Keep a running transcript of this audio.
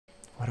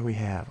What do we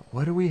have?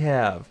 What do we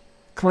have?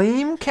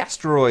 Claim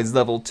Castoroides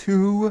level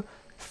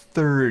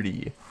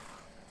 230.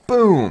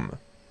 Boom!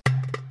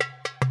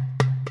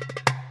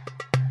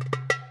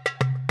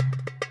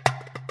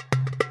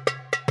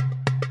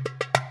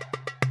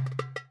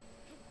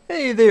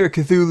 Hey there,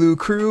 Cthulhu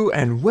crew,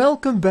 and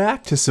welcome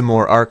back to some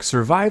more Ark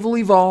Survival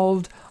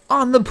Evolved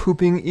on the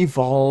Pooping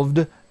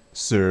Evolved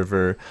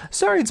server.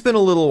 Sorry it's been a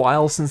little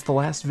while since the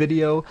last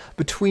video.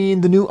 Between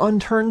the new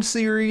Unturned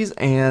series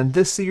and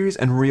this series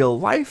and real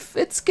life,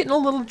 it's getting a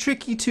little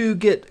tricky to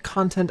get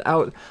content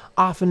out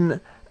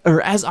often,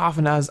 or as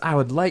often as I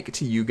would like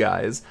to you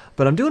guys,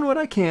 but I'm doing what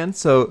I can,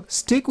 so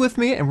stick with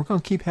me and we're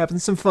gonna keep having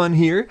some fun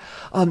here.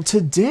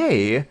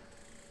 Today,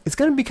 it's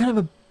gonna be kind of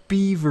a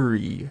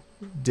beavery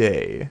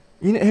day.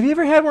 You know, have you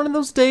ever had one of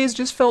those days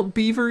just felt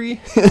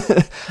beavery?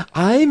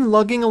 I'm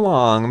lugging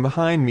along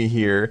behind me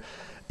here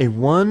a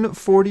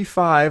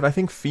 145, I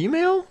think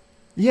female?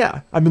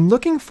 Yeah, I've been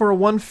looking for a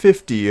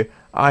 150.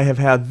 I have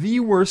had the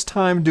worst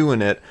time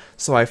doing it,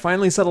 so I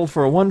finally settled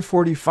for a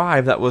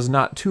 145 that was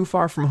not too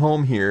far from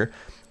home here.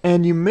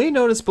 And you may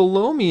notice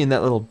below me in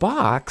that little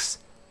box,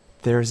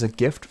 there's a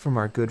gift from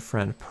our good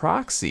friend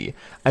Proxy.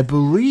 I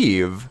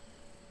believe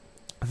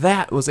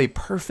that was a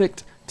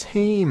perfect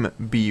tame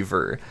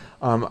beaver.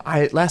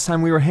 Last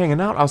time we were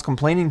hanging out, I was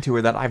complaining to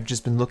her that I've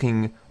just been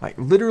looking like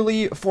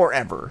literally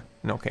forever.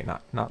 No, okay,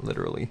 not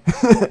literally.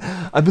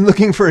 I've been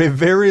looking for a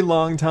very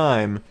long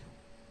time,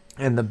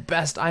 and the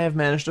best I have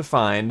managed to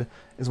find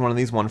is one of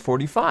these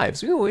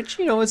 145s, which,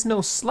 you know, is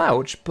no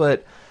slouch,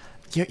 but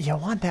you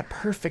want that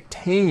perfect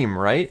tame,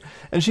 right?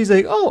 And she's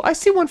like, oh, I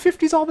see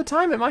 150s all the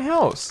time at my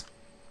house.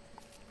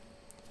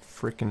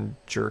 Frickin'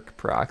 jerk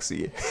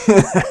Proxy.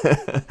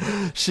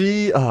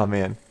 Oh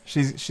man,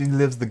 she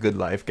lives the good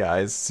life,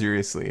 guys.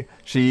 Seriously,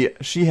 she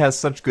has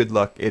such good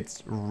luck,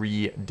 it's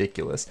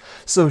ridiculous.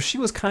 So she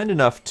was kind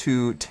enough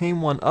to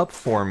tame one up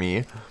for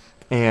me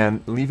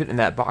and leave it in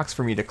that box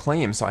for me to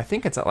claim. So I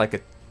think it's at like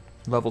a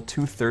level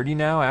 230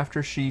 now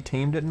after she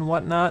tamed it and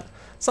whatnot,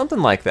 something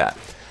like that.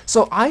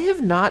 So I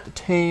have not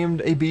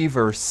tamed a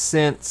beaver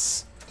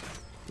since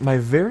my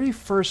very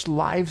first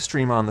live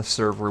stream on the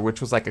server,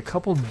 which was like a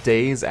couple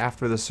days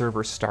after the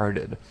server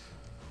started.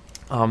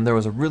 There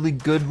was a really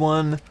good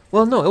one.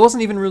 Well, no, it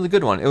wasn't even a really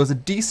good one. It was a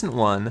decent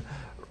one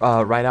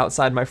right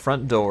outside my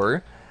front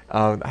door.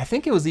 I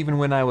think it was even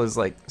when I was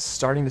like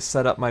starting to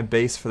set up my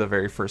base for the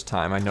very first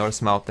time. I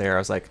noticed him out there. I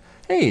was like,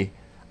 hey,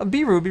 a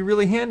beaver would be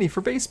really handy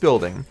for base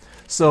building.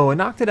 So I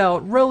knocked it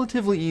out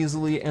relatively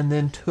easily and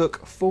then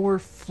took for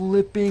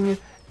flipping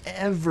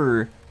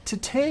ever to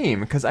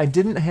tame, because I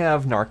didn't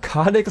have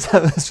narcotics. I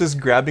was just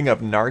grabbing up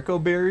narco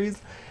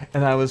berries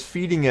and I was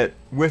feeding it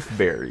with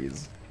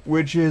berries,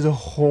 which is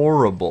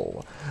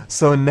horrible.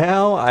 So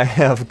now I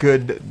have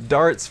good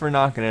darts for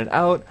knocking it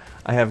out.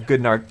 I have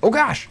good oh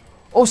gosh!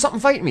 Oh, something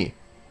fight me!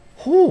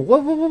 Oh, whoa,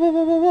 whoa, whoa, whoa,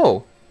 whoa, whoa,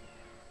 whoa!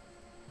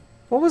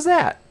 What was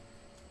that?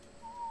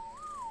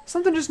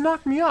 Something just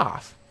knocked me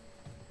off.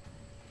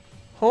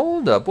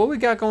 Hold up, what we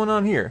got going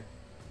on here?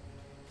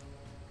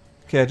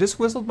 Okay, I just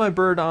whistled my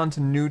bird onto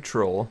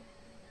neutral.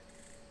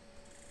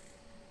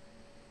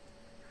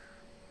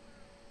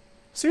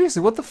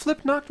 Seriously, what the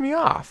flip knocked me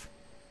off?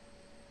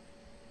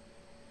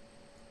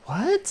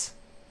 What?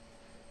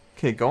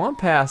 Okay, go on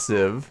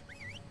passive.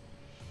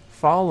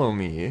 Follow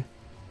me.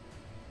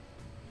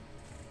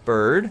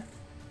 Bird.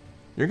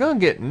 You're gonna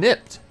get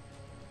nipped.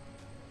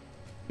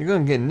 You're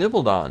gonna get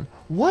nibbled on.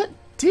 What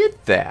did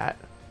that?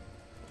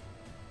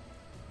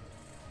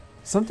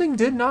 Something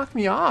did knock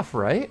me off,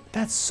 right?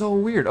 That's so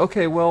weird.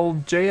 Okay,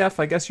 well, JF,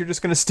 I guess you're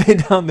just gonna stay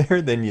down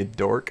there then, you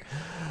dork.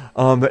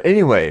 But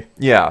anyway,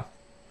 yeah.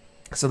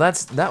 So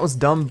that was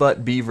Dumb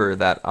Butt Beaver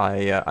that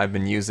I've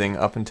been using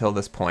up until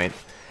this point.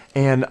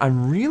 And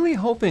I'm really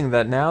hoping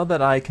that now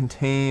that I can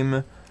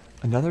tame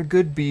another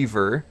good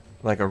beaver,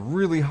 like a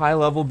really high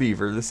level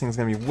beaver, this thing's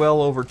gonna be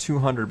well over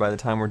 200 by the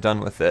time we're done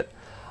with it.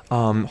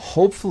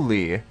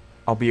 Hopefully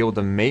I'll be able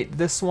to mate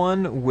this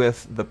one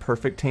with the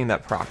perfect tame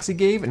that Proxy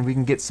gave, and we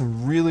can get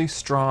some really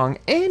strong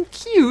and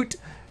cute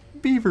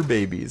beaver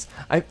babies.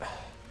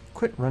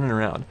 Quit running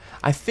around.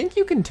 I think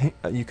you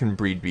can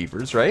breed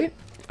beavers, right?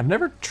 I've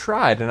never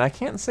tried, and I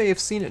can't say I've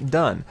seen it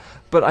done,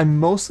 but I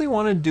mostly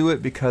want to do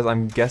it because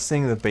I'm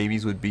guessing the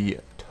babies would be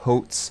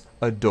totes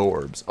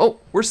adorbs. Oh,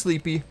 we're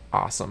sleepy.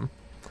 Awesome.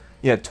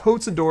 Yeah,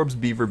 totes adorbs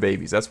beaver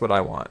babies. That's what I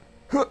want.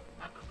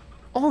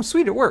 Oh,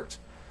 sweet, it worked.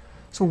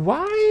 So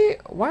why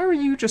were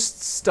you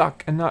just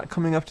stuck and not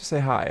coming up to say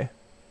hi?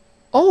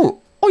 Oh,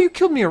 you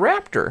killed me a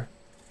raptor.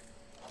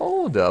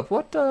 Hold up,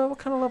 what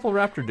kind of level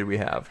raptor did we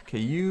have? Okay,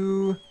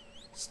 you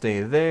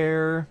stay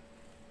there.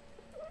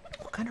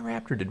 What kind of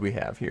raptor did we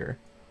have here?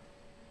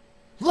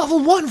 Level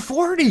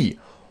 140!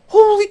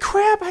 Holy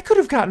crap, I could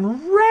have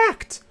gotten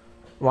wrecked!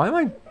 Why am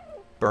I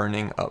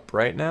burning up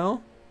right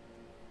now?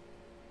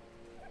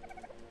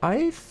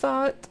 I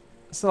thought,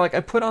 so like I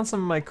put on some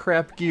of my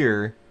crap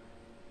gear.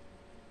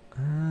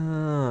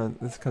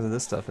 It's because of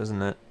this stuff,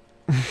 isn't it?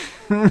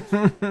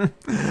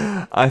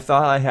 I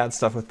thought I had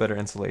stuff with better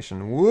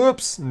insulation.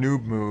 Whoops!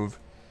 Noob move.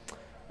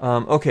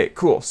 Okay,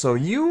 cool. So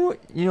you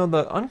know,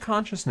 the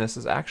unconsciousness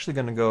is actually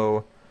going to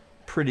go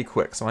pretty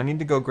quick. So I need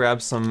to go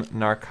grab some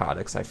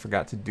narcotics. I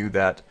forgot to do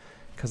that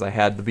because I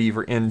had the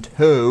beaver in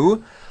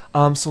tow.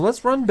 So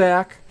let's run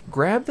back,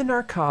 grab the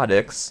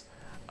narcotics.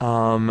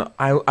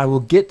 I will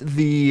get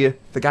the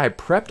guy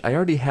prepped. I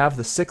already have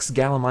the 6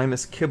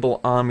 Gallimimus kibble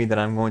on me that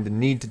I'm going to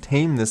need to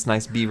tame this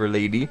nice beaver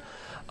lady.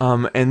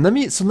 And let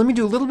me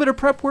do a little bit of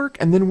prep work,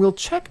 and then we'll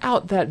check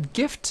out that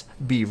gift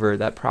beaver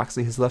that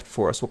Proxy has left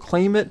for us. We'll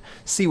claim it,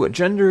 see what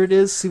gender it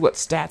is, see what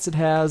stats it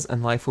has,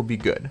 and life will be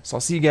good. So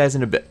I'll see you guys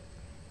in a bit.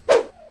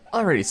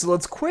 Alrighty, so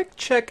let's quick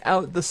check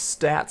out the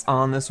stats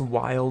on this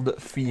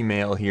wild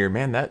female here.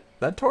 Man,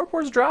 that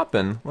torpor's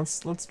dropping.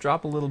 Let's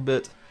drop a little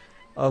bit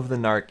of the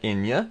narc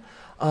in ya.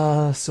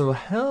 So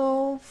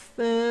health,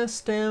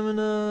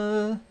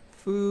 stamina,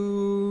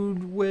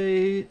 food,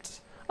 weight.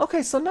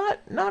 Okay, so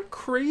not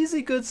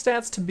crazy good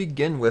stats to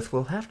begin with.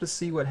 We'll have to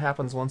see what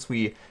happens once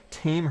we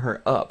tame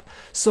her up.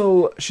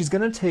 So she's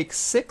gonna take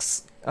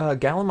 6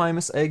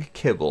 Gallimimus egg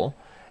kibble,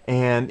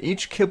 and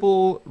each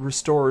kibble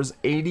restores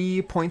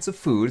 80 points of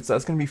food. So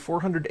that's gonna be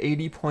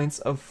 480 points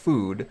of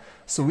food.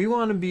 So we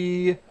want to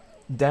be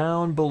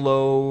down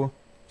below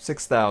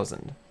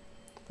 6,000.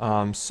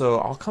 So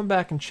I'll come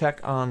back and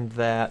check on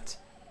that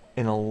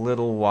in a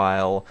little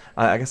while.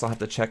 I guess I'll have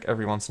to check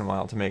every once in a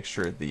while to make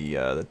sure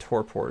the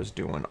torpor is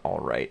doing all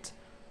right.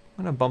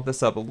 I'm gonna bump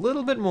this up a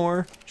little bit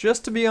more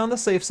just to be on the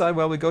safe side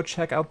while we go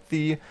check out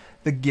the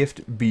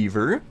gift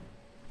beaver.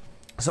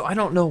 So I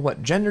don't know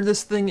what gender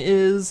this thing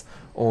is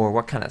or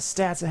what kind of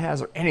stats it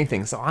has or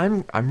anything. So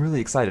I'm really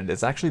excited.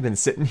 It's actually been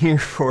sitting here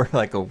for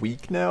like a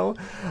week now,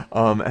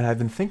 and I've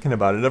been thinking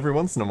about it every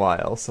once in a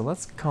while. So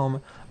let's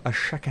come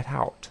check it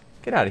out.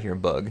 Get out of here,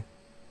 bug.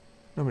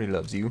 Nobody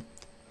loves you.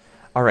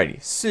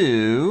 Alrighty,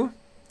 so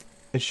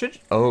it should.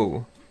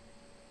 Oh,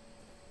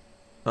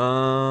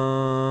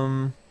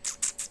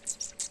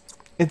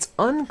 it's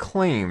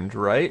unclaimed,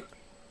 right?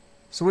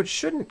 So it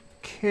shouldn't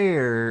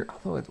care.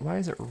 Although, why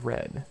is it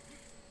red?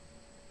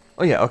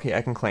 Oh yeah, okay,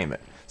 I can claim it.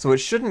 So it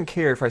shouldn't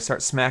care if I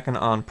start smacking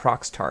on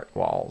Proxtart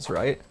walls,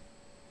 right?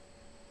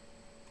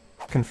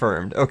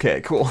 Confirmed.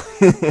 Okay, cool.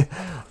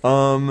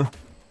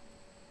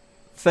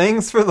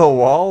 Thanks for the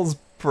walls,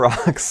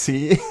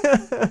 Proxy.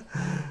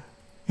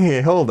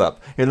 Hey, hold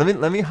up. Here,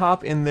 let me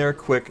hop in there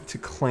quick to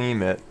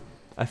claim it.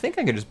 I think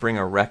I could just bring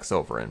a Rex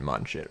over and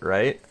munch it,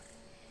 right?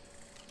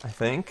 I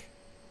think.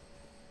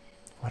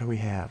 What do we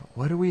have?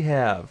 What do we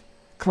have?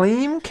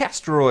 Claim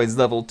Castoroides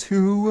level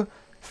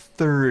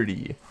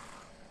 230.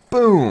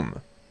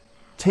 Boom.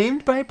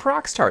 Tamed by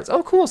Proxtarts.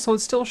 Oh, cool. So it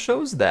still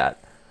shows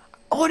that.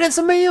 Oh, and it's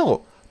a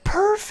male.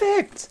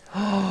 Perfect.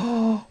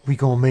 Oh, we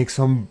gonna make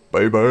some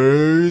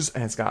babies.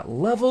 And it's got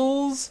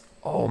levels.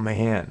 Oh,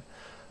 man.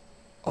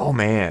 Oh,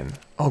 man.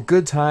 Oh,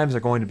 good times are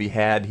going to be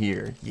had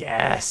here.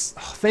 Yes.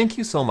 Oh, thank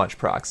you so much,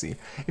 Proxy.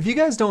 If you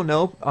guys don't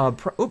know,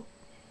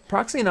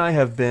 Proxy and I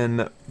have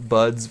been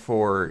buds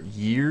for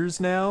years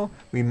now.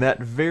 We met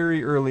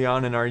very early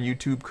on in our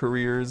YouTube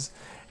careers,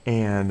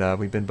 and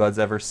we've been buds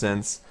ever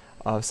since.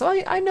 So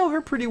I know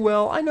her pretty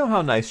well. I know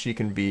how nice she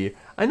can be.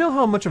 I know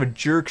how much of a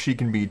jerk she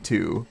can be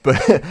too.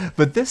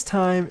 But this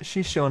time,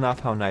 she's showing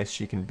off how nice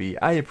she can be.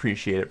 I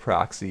appreciate it,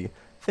 Proxy.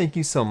 Thank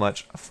you so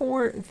much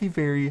for the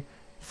very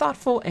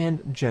thoughtful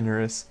and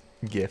generous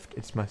gift.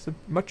 It's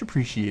much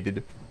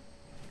appreciated.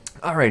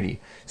 Alrighty,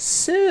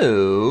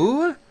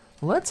 so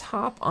let's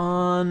hop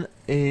on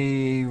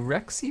a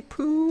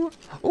Rexy-poo.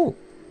 Oh,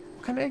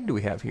 what kind of egg do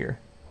we have here?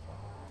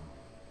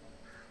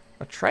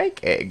 A trike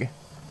egg.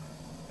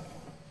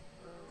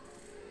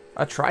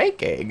 A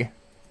trike egg?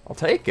 I'll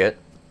take it.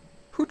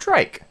 Who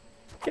trike?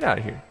 Get out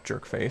of here,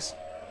 jerk face.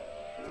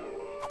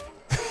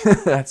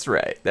 That's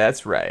right,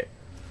 that's right.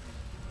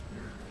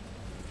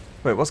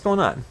 Wait, what's going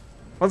on?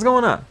 What's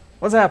going on?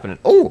 What's happening?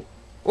 Oh!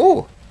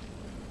 Oh!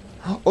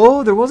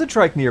 Oh, there was a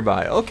trike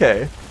nearby.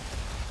 Okay.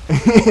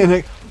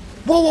 And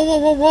whoa, whoa, whoa,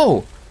 whoa,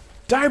 whoa!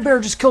 Dire Bear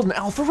just killed an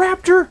Alpha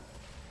Raptor?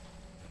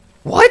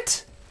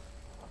 What?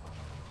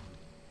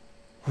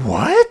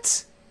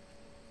 What?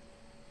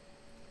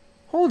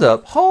 Hold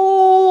up,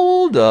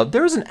 hold up.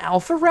 There's an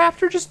Alpha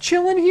Raptor just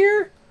chilling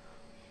here?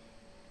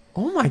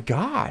 Oh my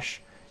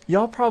gosh.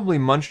 Y'all probably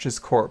munched his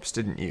corpse,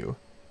 didn't you?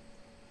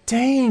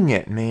 Dang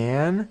it,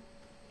 man.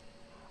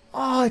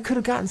 Oh, I could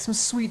have gotten some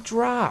sweet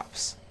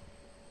drops.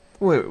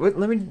 Wait,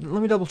 let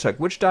me double check.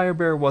 Which Dire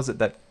Bear was it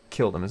that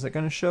killed him? Is it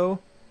going to show?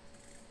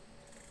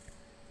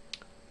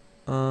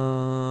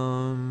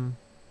 No.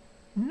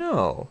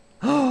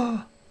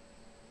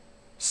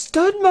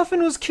 Stud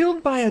Muffin was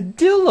killed by a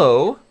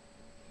Dillo?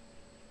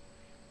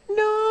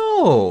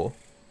 No.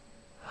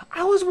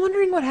 I was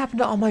wondering what happened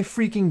to all my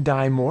freaking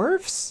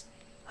Dimorphs.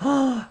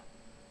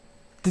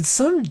 Did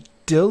some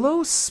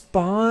Dillo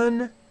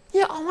spawn?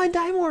 Yeah, all my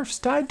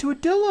Dimorphs died to a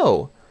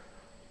Dillo.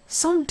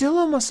 Some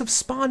Dillo must have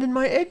spawned in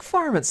my egg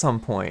farm at some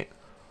point.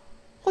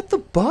 What the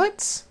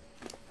butts?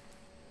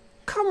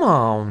 Come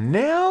on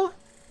now.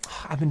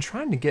 I've been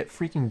trying to get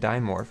freaking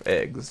Dimorph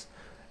eggs,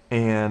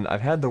 and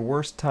I've had the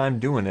worst time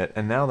doing it,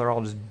 and now they're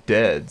all just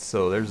dead,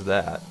 so there's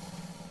that.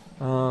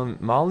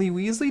 Molly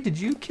Weasley, did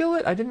you kill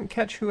it? I didn't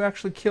catch who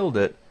actually killed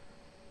it.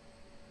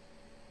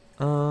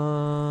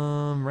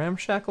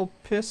 Ramshackle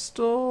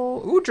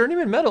Pistol. Ooh,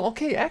 Journeyman Medal.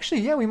 Okay,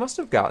 actually, yeah, we must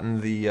have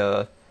gotten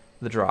the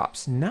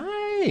drops.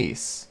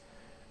 Nice.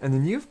 And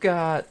then you've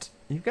got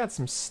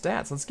some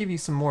stats. Let's give you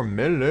some more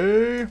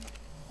melee.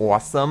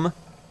 Awesome.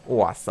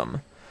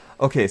 Awesome.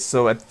 Okay,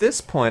 so at this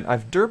point,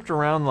 I've derped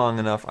around long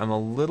enough. I'm a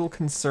little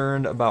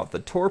concerned about the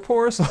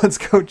torpor, so let's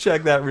go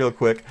check that real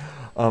quick.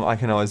 I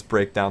can always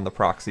break down the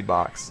prox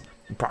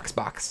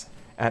box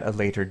at a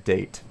later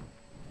date.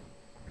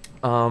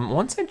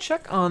 Once I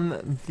check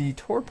on the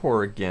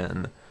torpor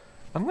again,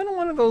 I'm gonna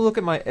want to go look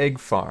at my egg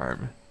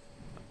farm.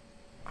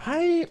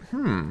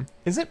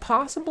 Is it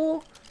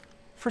possible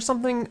for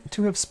something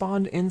to have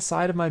spawned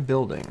inside of my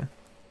building?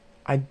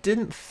 I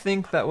didn't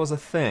think that was a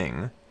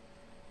thing,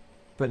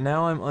 but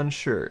now I'm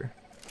unsure.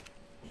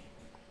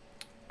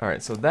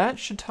 Alright, so that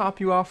should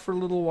top you off for a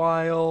little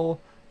while.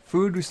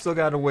 Food, we still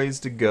got a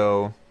ways to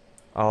go.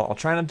 I'll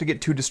try not to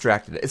get too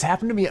distracted. It's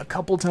happened to me a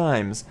couple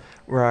times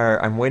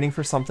where I'm waiting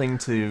for something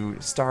to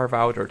starve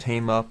out or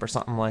tame up or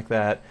something like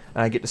that,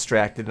 and I get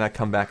distracted and I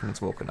come back and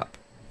it's woken up.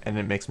 And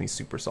it makes me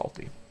super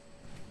salty.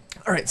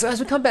 Alright, so as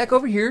we come back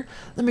over here,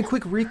 let me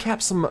quick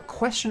recap some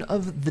question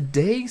of the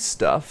day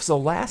stuff. So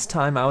last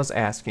time I was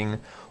asking,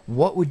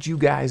 what would you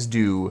guys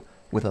do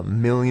with $1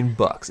 million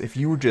if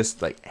you were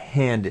just like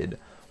handed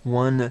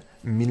 $1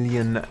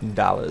 million?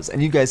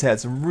 And you guys had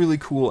some really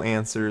cool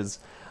answers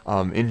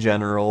in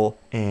general,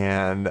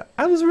 and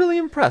I was really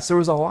impressed. There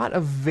was a lot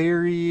of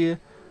very,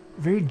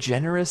 very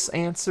generous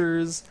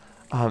answers,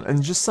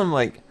 and just some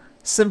like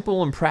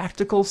simple and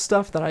practical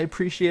stuff that I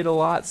appreciate a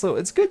lot. So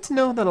it's good to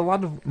know that a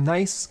lot of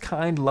nice,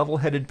 kind,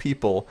 level-headed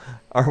people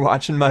are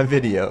watching my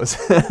videos.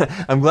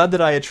 I'm glad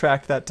that I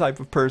attract that type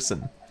of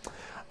person.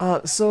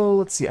 So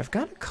let's see, I've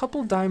got a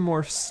couple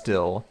dimorphs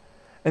still,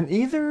 and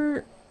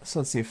so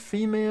let's see, a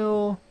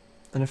female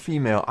and a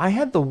female. I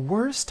had the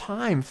worst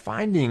time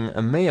finding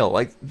a male.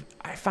 Like,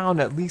 I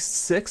found at least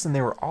 6 and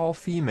they were all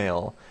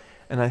female,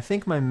 and I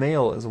think my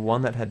male is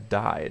one that had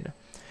died.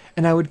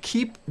 And I would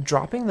keep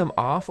dropping them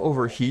off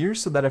over here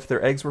so that if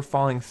their eggs were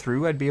falling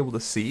through, I'd be able to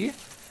see.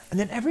 And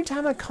then every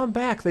time I come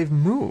back, they've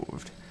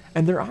moved.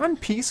 And they're on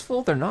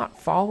peaceful, they're not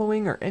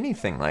following or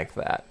anything like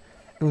that.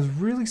 It was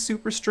really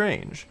super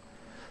strange.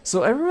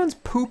 So everyone's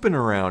pooping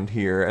around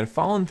here and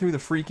falling through the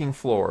freaking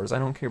floors. I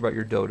don't care about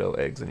your dodo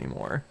eggs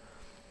anymore.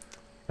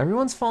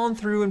 Everyone's falling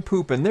through and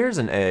pooping. There's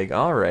an egg,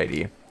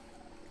 alrighty.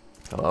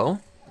 Hello?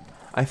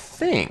 I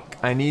think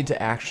I need to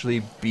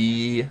actually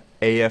be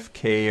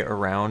AFK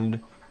around,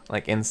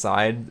 like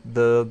inside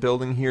the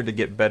building here to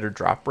get better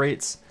drop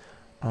rates.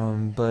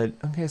 But,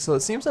 okay, so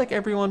it seems like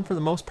everyone for the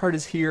most part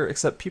is here,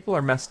 except people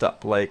are messed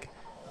up. Like,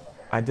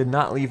 I did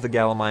not leave the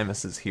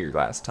Gallimimuses here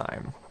last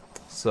time.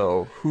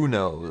 So, who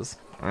knows?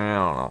 I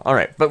don't know.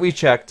 Alright, but we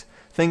checked.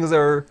 Things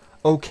are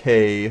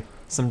okay.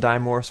 Some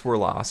dimorphs were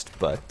lost,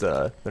 but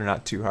they're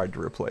not too hard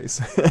to replace.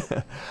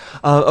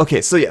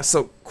 Okay, so yeah,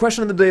 so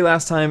question of the day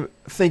last time.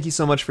 Thank you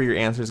so much for your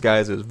answers,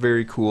 guys. It was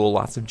very cool.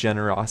 Lots of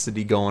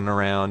generosity going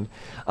around.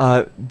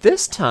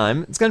 This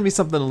time, it's going to be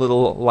something a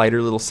little lighter,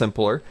 a little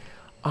simpler.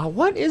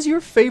 What is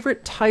your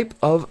favorite type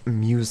of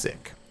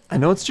music? I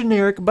know it's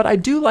generic, but I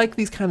do like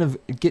these kind of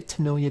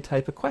get-to-know-you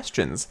type of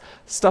questions.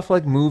 Stuff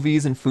like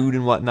movies and food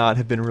and whatnot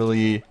have been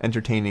really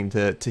entertaining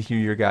to hear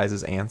your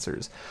guys'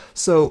 answers.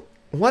 So,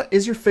 what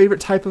is your favorite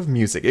type of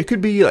music? It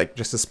could be like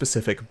just a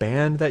specific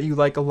band that you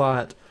like a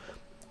lot,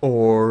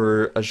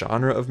 or a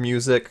genre of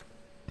music.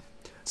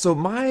 So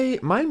my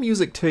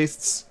music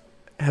tastes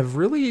have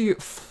really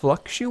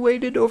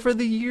fluctuated over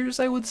the years,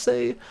 I would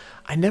say.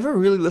 I never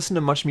really listened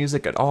to much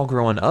music at all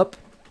growing up.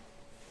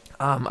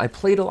 I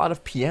played a lot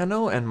of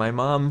piano, and my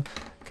mom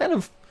kind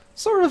of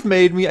sort of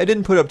made me, I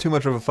didn't put up too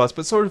much of a fuss,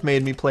 but sort of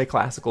made me play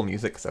classical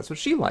music because that's what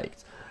she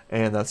liked.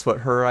 And that's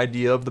what her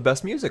idea of the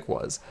best music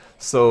was.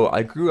 So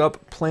I grew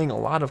up playing a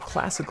lot of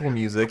classical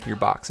music, your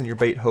Bachs and your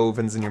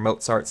Beethovens and your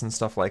Mozarts and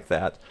stuff like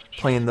that,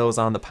 playing those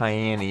on the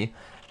piano.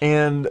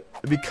 And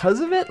because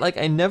of it, like,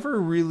 I never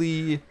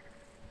really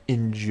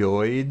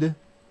enjoyed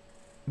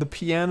the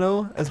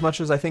piano as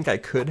much as I think I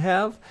could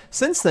have.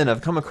 Since then,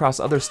 I've come across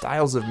other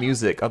styles of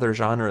music, other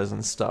genres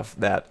and stuff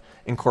that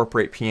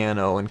incorporate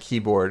piano and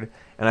keyboard,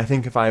 and I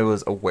think if I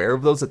was aware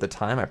of those at the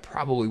time, I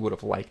probably would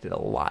have liked it a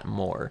lot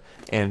more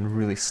and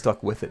really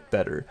stuck with it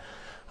better.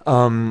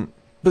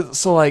 But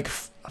so, like,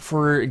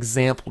 for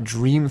example,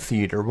 Dream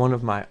Theater, one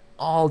of my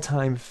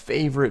all-time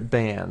favorite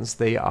bands.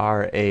 They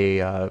are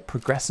a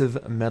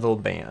progressive metal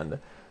band.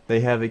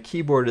 They have a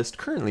keyboardist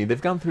currently.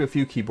 They've gone through a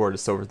few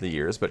keyboardists over the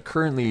years, but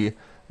currently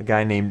a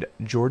guy named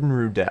Jordan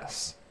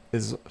Rudess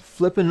is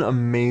flippin'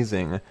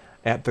 amazing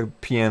at the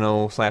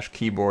piano slash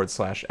keyboard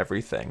slash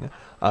everything.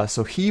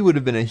 So he would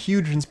have been a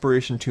huge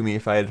inspiration to me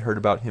if I had heard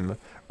about him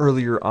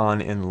earlier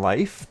on in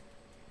life.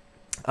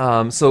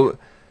 So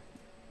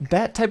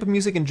that type of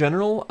music in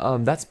general,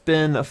 that's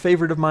been a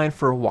favorite of mine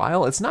for a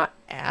while. It's not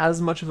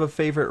as much of a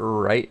favorite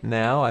right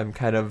now. I'm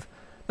kind of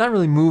not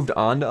really moved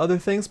on to other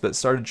things, but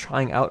started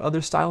trying out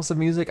other styles of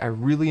music. I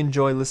really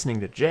enjoy listening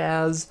to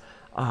jazz.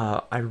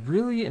 I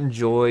really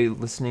enjoy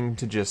listening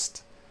to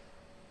just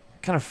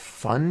kind of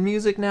fun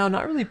music now.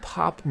 Not really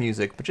pop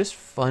music, but just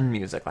fun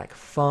music, like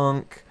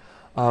funk.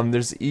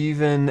 There's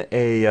even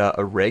a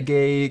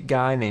reggae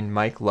guy named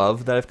Mike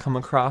Love that I've come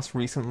across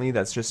recently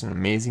that's just an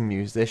amazing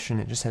musician.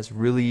 It just has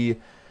really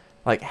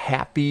like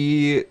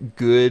happy,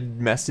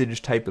 good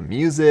message type of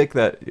music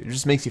that it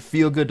just makes you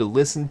feel good to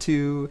listen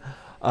to.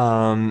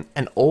 And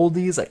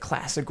oldies like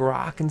classic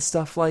rock and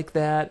stuff like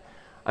that.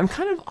 I'm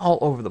kind of all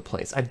over the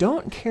place. I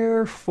don't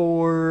care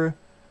for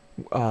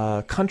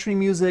country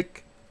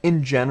music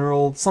in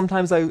general.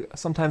 Sometimes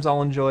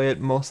I'll enjoy it.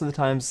 Most of the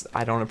times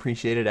I don't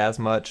appreciate it as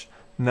much.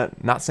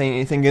 Not saying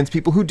anything against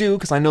people who do,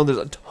 because I know there's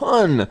a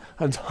ton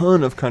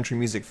of country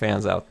music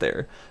fans out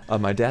there.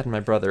 My dad and my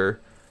brother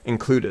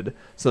included.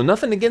 So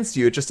nothing against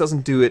you. It just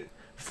doesn't do it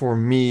for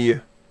me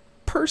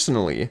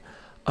personally.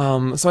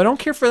 So I don't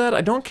care for that.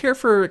 I don't care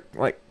for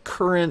like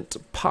current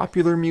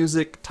popular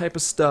music type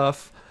of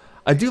stuff.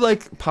 I do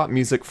like pop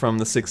music from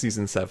the 60s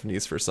and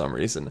 70s for some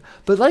reason.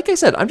 But like I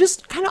said, I'm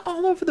just kind of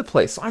all over the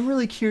place. So I'm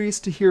really curious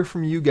to hear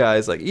from you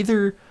guys, like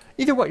either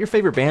what your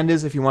favorite band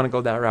is if you want to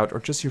go that route, or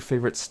just your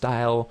favorite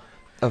style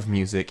of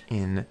music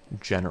in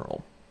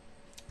general.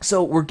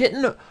 So we're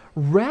getting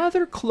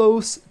rather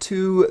close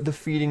to the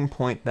feeding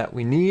point that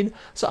we need.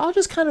 So I'll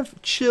just kind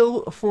of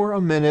chill for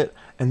a minute,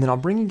 and then I'll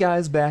bring you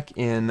guys back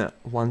in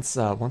once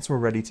we're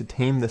ready to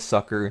tame this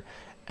sucker.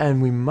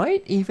 And we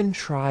might even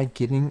try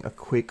getting a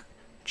quick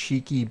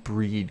cheeky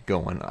breed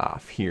going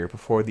off here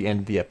before the end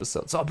of the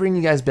episode. So I'll bring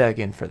you guys back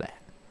in for that.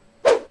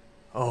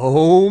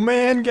 Oh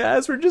man,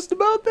 guys, we're just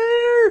about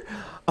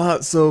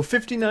there. So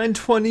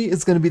 5920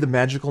 is going to be the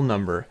magical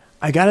number.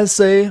 I gotta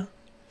say,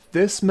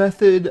 this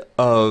method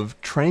of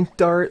trank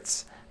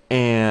darts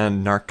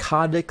and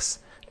narcotics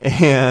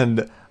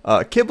and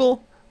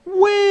kibble,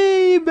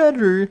 way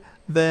better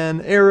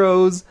than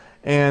arrows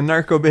and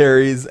narco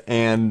berries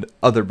and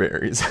other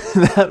berries.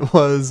 That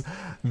was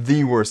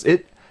the worst.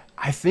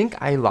 I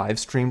think I live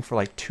streamed for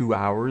like 2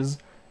 hours,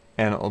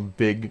 and a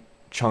big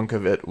chunk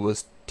of it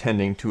was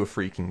tending to a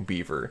freaking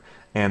beaver.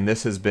 And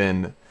this has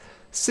been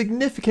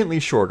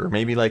significantly shorter,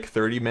 maybe like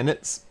 30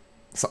 minutes,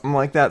 something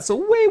like that. So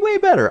way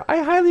better. I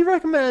highly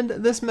recommend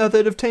this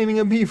method of taming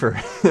a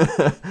beaver.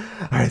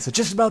 Alright, so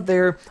just about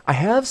there. I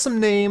have some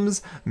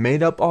names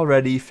made up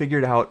already,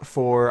 figured out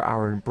for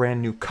our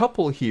brand new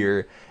couple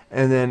here.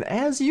 And then,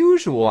 as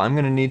usual, I'm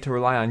going to need to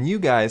rely on you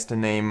guys to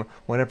name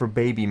whatever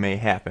baby may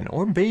happen.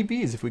 Or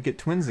babies if we get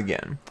twins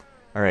again.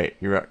 Alright,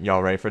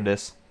 y'all ready for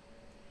this?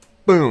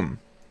 Boom.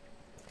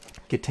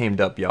 Get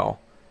tamed up, y'all.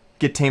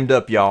 Get tamed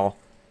up, y'all.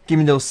 Give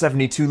me those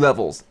 72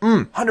 levels.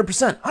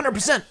 100%,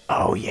 100%.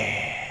 Oh,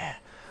 yeah.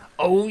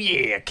 Oh,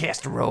 yeah,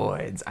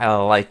 Castoroides. I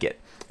like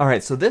it.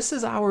 Alright, so this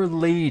is our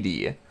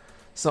lady.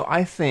 So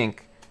I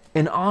think,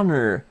 in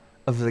honor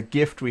of the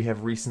gift we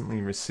have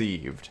recently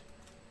received,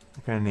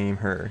 I'm going to name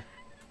her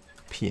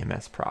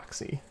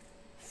PmsProxy.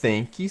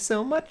 Thank you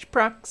so much,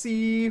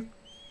 Proxy.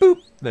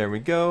 Boop. There we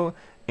go.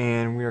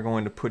 And we are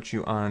going to put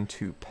you on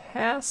to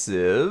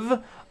passive.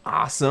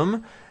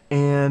 Awesome.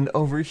 And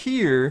over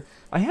here,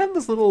 I have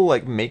this little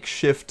like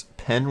makeshift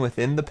pen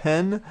within the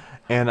pen,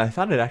 and I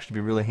thought it'd actually be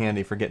really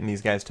handy for getting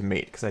these guys to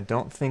mate, because I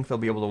don't think they'll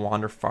be able to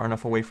wander far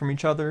enough away from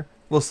each other.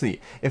 We'll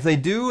see. If they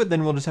do,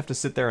 then we'll just have to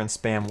sit there and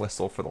spam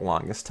whistle for the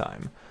longest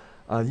time.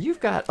 You've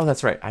got, oh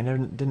that's right, I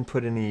didn't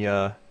put any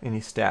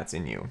stats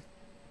in you.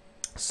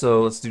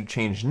 So let's do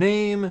change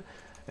name,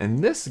 and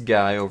this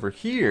guy over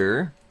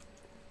here,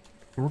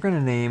 we're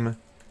gonna name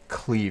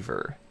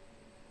Cleaver.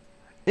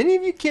 Any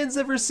of you kids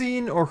ever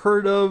seen or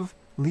heard of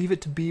Leave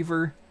It to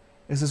Beaver?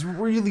 It's this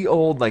really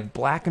old, like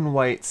black and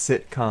white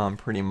sitcom,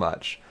 pretty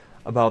much,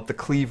 about the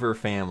Cleaver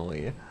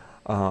family.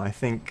 I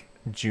think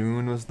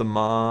June was the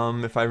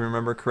mom, if I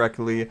remember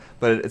correctly,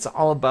 but it's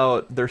all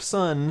about their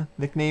son,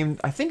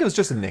 nicknamed, I think it was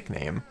just a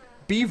nickname,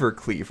 Beaver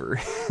Cleaver.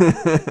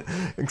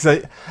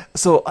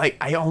 So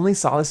I only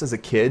saw this as a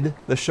kid.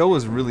 The show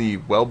was really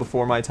well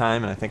before my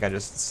time, and I think I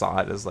just saw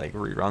it as like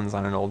reruns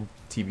on an old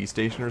TV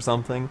station or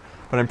something.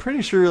 But I'm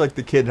pretty sure like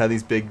the kid had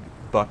these big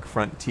buck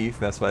front teeth.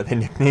 That's why they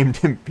nicknamed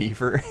him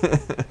Beaver,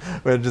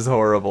 which is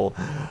horrible.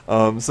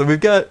 So we've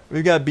got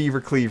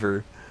Beaver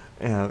Cleaver,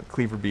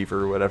 Cleaver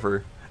Beaver,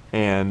 whatever,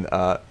 and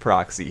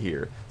Proxy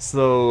here.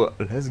 So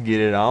let's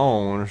get it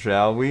on,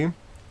 shall we?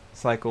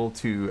 Cycle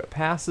to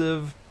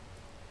passive,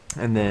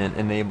 and then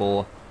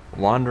enable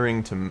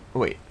wandering to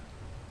wait.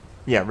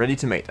 Yeah, ready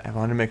to mate. I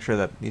want to make sure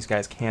that these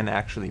guys can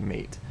actually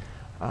mate.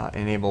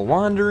 Enable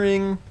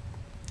wandering.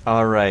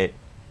 All right.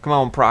 Come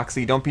on,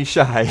 Proxy, don't be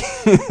shy.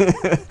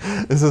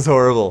 This is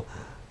horrible.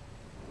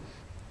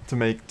 To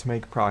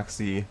make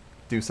Proxy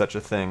do such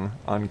a thing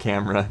on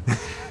camera.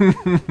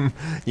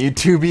 You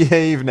two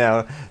behave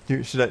now.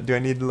 Do I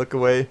need to look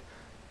away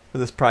for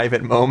this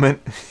private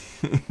moment?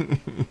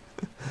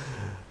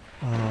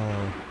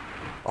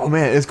 Oh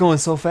man, it's going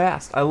so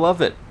fast. I love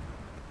it.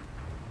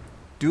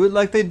 Do it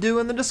like they do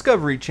in the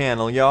Discovery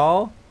Channel,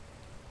 y'all.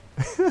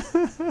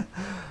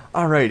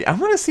 Alright, I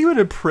want to see what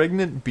a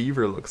pregnant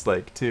beaver looks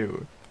like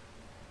too.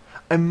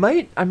 I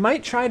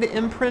might try to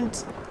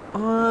imprint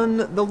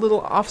on the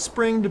little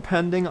offspring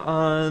depending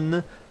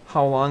on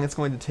how long it's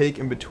going to take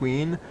in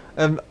between.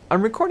 I'm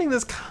recording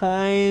this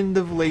kind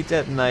of late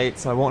at night,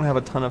 so I won't have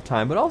a ton of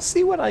time, but I'll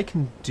see what I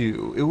can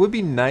do. It would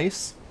be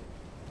nice,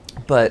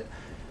 but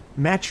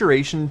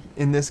maturation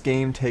in this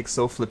game takes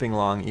so flipping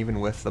long, even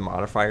with the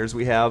modifiers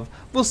we have.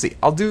 We'll see.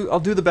 I'll do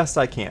the best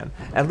I can.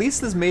 At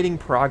least this mating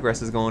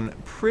progress is going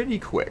pretty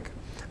quick.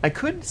 I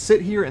could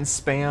sit here and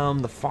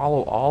spam the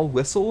follow all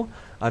whistle.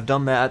 I've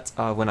done that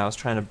when I was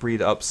trying to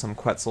breed up some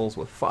Quetzals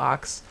with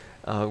Fox.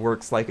 It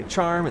works like a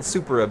charm. It's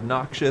super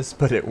obnoxious,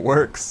 but it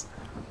works.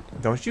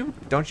 Don't you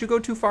go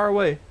too far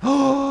away.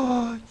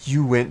 Oh,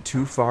 you went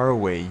too far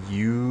away,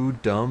 you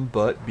dumb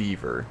butt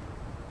beaver.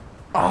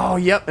 Oh,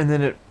 yep, and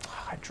then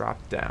I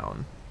dropped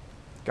down.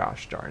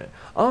 Gosh darn it.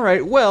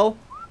 Alright, well,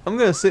 I'm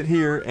gonna sit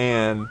here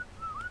and...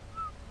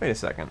 Wait a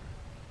second.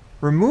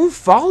 Remove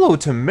follow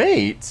to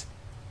mate?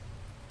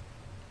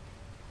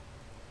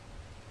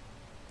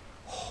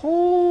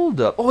 Hold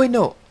up. Oh, wait,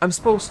 no. I'm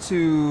supposed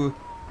to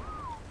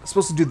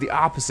do the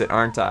opposite,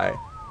 aren't I?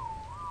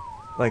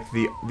 Like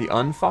the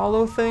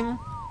unfollow thing?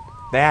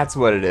 That's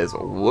what it is.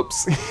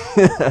 Whoops.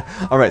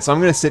 Alright, so I'm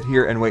gonna sit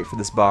here and wait for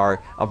this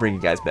bar. I'll bring you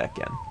guys back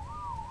in.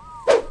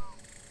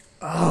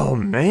 Oh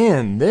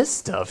man, this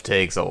stuff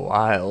takes a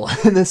while.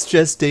 This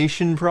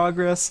gestation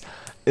progress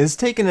is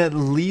taking at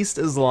least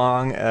as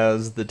long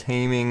as the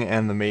taming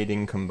and the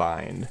mating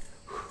combined.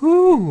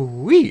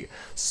 Whoo-wee!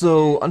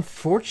 So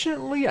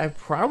unfortunately, I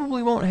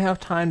probably won't have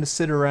time to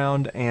sit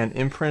around and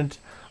imprint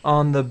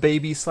on the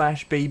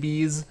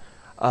baby/babies,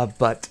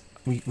 but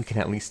we can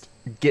at least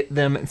get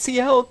them and see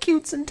how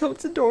cutes and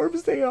totes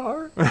adorbs they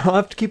are. I'll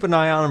have to keep an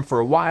eye on them for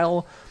a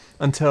while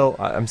until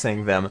I'm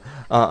saying them.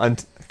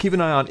 Keep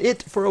an eye on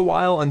it for a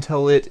while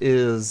until it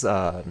is,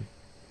 I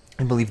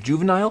believe,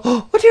 juvenile.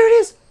 Oh, there it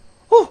is!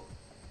 Oh,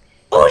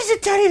 it's a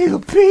tiny little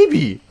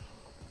baby.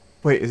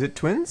 Wait, is it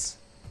twins?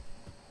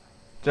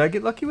 Did I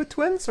get lucky with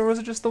twins, or was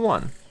it just the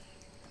one?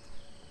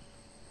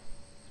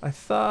 I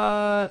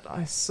thought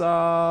I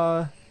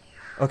saw...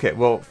 Okay,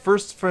 well,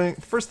 first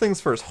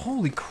things first.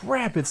 Holy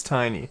crap, it's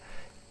tiny.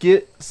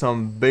 Get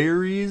some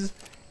berries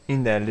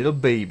in that little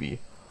baby.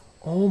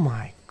 Oh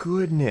my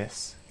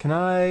goodness. Can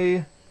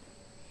I...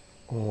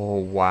 Oh,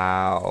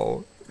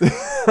 wow.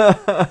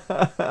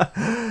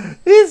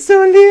 It's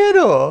so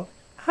little.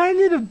 Hi,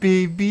 little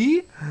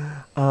baby.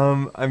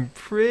 I'm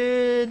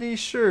pretty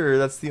sure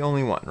that's the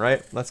only one,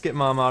 right? Let's get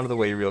Mom out of the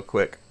way real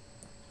quick.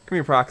 Come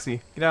here,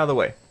 Proxy. Get out of the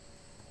way.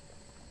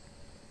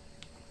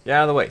 Get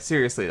out of the way.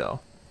 Seriously,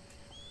 though.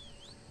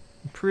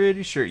 I'm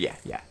pretty sure.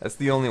 Yeah, that's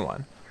the only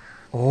one.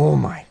 Oh,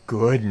 my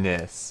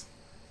goodness.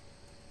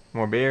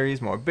 More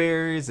berries, more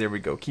berries. There we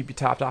go. Keep you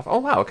topped off. Oh,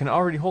 wow. It can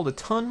already hold a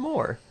ton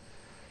more.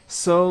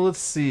 So, let's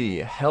see.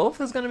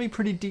 Health is going to be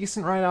pretty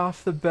decent right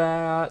off the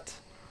bat.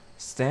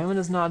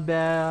 Stamina's not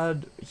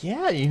bad.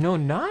 Yeah, you know,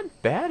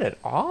 not bad at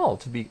all,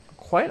 to be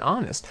quite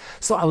honest.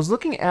 So I was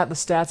looking at the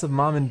stats of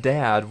Mom and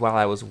Dad while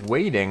I was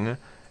waiting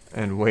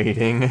and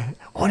waiting.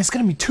 Oh, and it's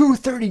going to be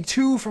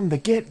 232 from the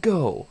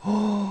get-go.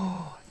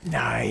 Oh,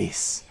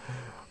 nice.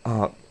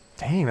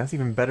 Dang, that's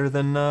even better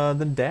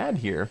than Dad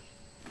here.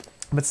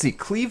 Let's see,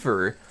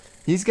 Cleaver,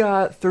 he's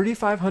got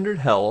 3,500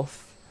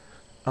 health,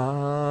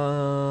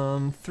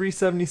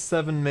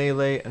 377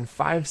 melee, and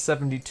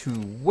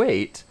 572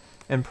 weight.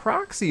 And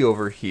Proxy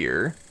over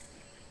here,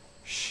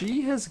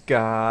 she has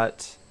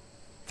got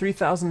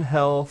 3,000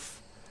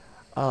 health,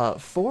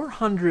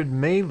 400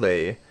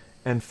 melee,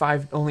 and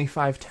only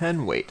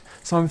 510 weight.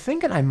 So I'm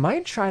thinking I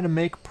might try to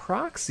make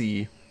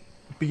Proxy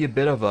be a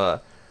bit of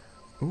a...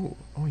 Ooh,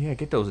 oh yeah,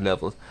 get those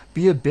levels.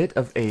 Be a bit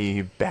of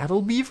a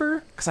battle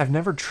beaver, because I've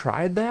never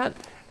tried that.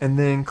 And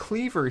then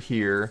Cleaver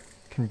here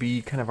can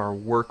be kind of our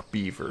work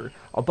beaver.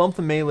 I'll bump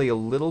the melee a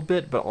little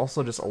bit, but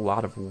also just a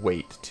lot of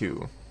weight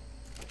too.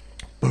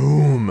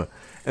 Boom!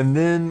 And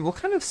then we'll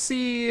kind of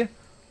see,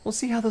 we'll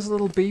see how this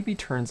little baby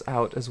turns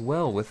out as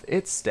well with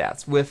its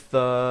stats, with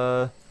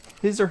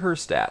his or her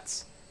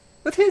stats.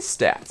 With his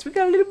stats, we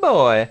got a little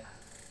boy.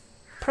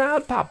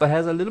 Proud Papa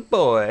has a little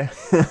boy.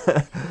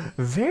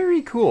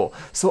 Very cool.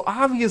 So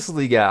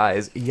obviously,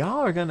 guys,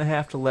 y'all are gonna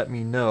have to let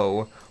me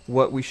know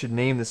what we should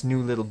name this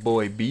new little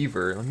boy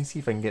Beaver. Let me see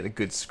if I can get a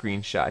good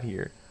screenshot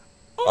here.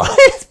 Oh,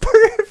 it's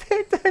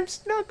perfect! I'm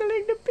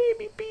snuggling the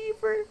baby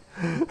beaver.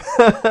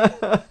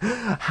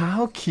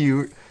 How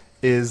cute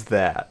is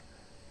that?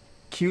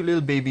 Cute little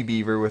baby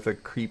beaver with a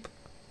creep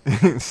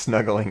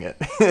snuggling it.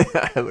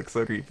 It looks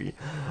so creepy.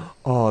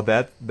 Oh,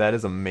 that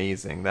is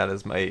amazing. That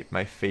is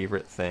my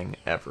favorite thing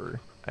ever,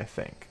 I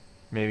think.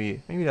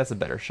 Maybe that's a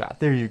better shot.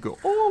 There you go.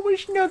 Oh, we're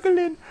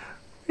snuggling.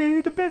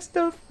 We're the best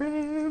of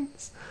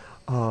friends.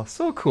 Oh,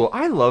 so cool.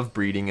 I love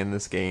breeding in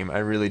this game. I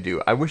really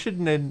do. I wish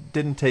it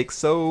didn't take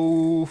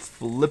so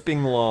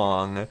flipping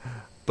long,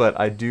 but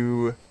I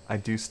do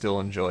still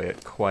enjoy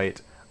it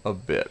quite a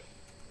bit.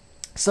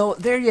 So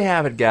there you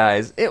have it,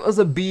 guys. It was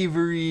a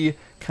beavery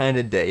kind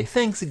of day.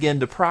 Thanks again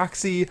to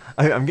Proxy.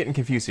 I'm getting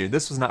confused here.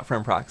 This was not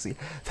from Proxy.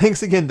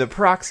 Thanks again to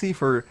Proxy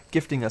for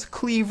gifting us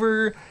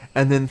Cleaver,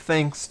 and then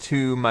thanks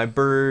to my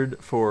bird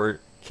for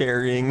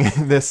carrying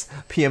this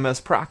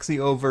PmsProxy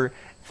over.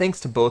 Thanks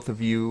to both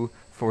of you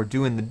for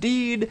doing the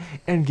deed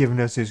and giving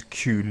us this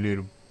cute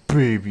little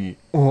baby.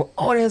 Oh,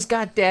 and it's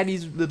got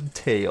Daddy's little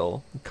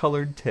tail,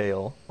 colored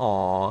tail.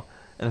 Aww.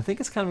 And I think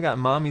it's kind of got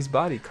Mommy's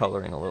body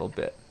coloring a little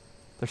bit.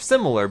 They're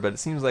similar, but it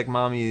seems like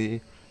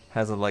Mommy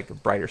has a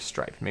brighter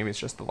stripe. Maybe it's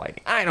just the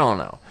lighting. I don't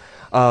know.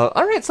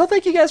 Alright, so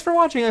thank you guys for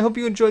watching. I hope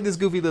you enjoyed this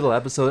goofy little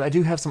episode. I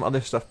do have some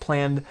other stuff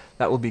planned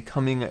that will be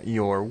coming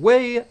your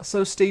way,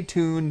 so stay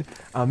tuned.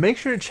 Make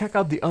sure to check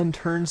out the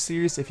Unturned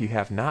series if you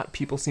have not.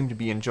 People seem to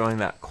be enjoying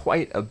that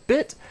quite a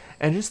bit.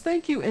 And just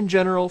thank you in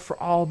general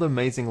for all the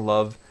amazing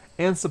love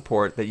and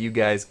support that you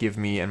guys give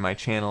me and my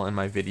channel and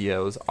my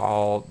videos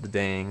all the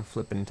dang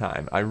flippin'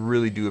 time. I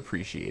really do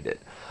appreciate it.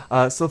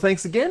 So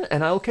thanks again,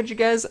 and I will catch you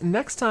guys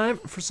next time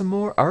for some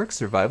more Ark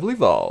Survival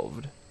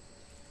Evolved.